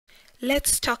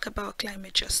Let's talk about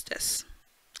climate justice.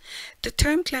 The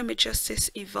term climate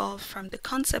justice evolved from the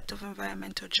concept of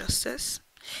environmental justice,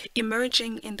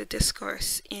 emerging in the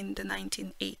discourse in the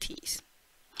 1980s.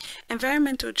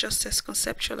 Environmental justice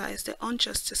conceptualized the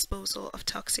unjust disposal of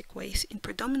toxic waste in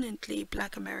predominantly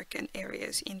Black American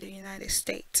areas in the United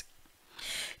States.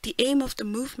 The aim of the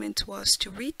movement was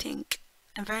to rethink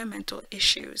environmental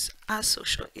issues as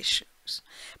social issues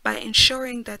by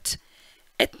ensuring that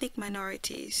ethnic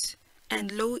minorities and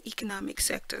low economic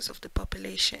sectors of the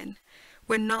population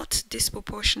were not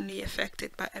disproportionately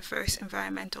affected by adverse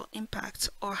environmental impacts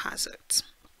or hazards.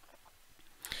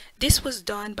 This was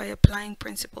done by applying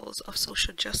principles of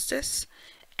social justice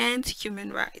and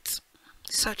human rights,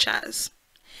 such as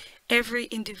every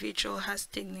individual has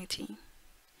dignity,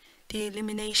 the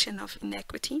elimination of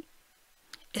inequity,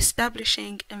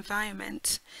 establishing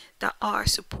environments that are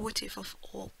supportive of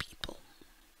all people.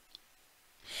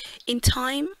 In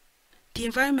time, the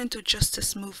environmental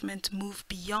justice movement moved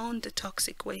beyond the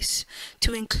toxic waste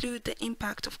to include the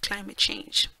impact of climate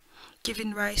change,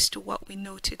 giving rise to what we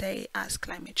know today as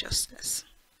climate justice.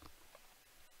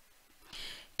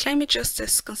 Climate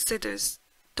justice considers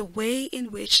the way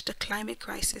in which the climate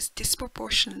crisis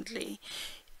disproportionately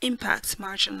impacts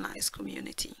marginalized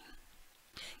communities.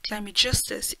 Climate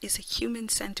justice is a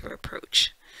human-centered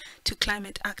approach to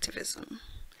climate activism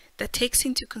that takes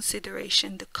into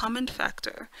consideration the common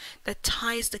factor that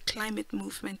ties the climate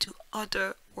movement to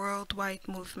other worldwide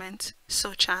movements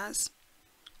such as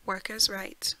workers'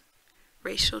 rights,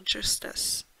 racial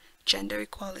justice, gender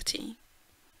equality,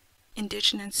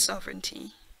 indigenous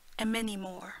sovereignty, and many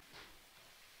more.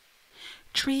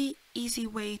 3 easy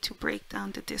ways to break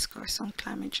down the discourse on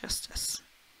climate justice.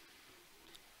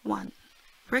 1.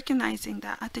 Recognizing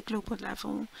that at the global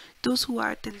level, those who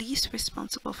are the least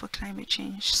responsible for climate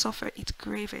change suffer its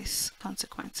gravest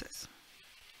consequences.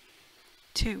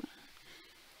 2.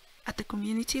 At the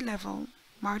community level,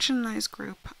 marginalized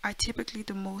groups are typically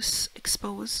the most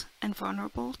exposed and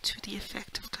vulnerable to the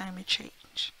effect of climate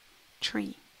change.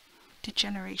 3. The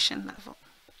generation level.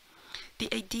 The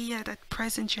idea that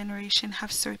present generation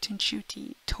have certain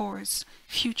duty towards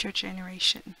future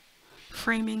generation,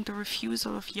 framing the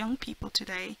refusal of young people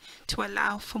today to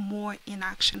allow for more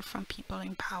inaction from people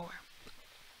in power.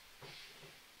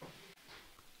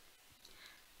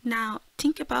 Now,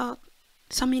 think about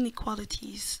some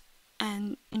inequalities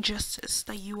and injustice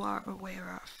that you are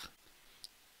aware of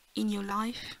in your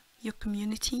life, your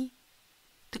community,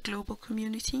 the global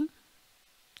community.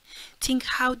 Think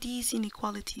how these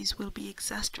inequalities will be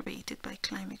exacerbated by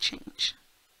climate change.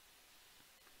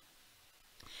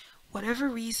 Whatever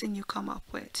reason you come up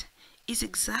with is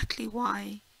exactly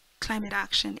why climate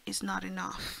action is not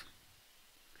enough.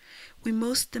 We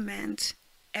must demand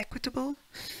equitable,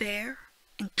 fair,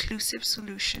 inclusive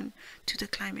solution to the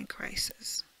climate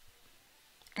crisis.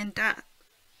 And that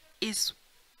is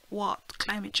what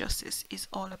climate justice is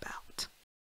all about.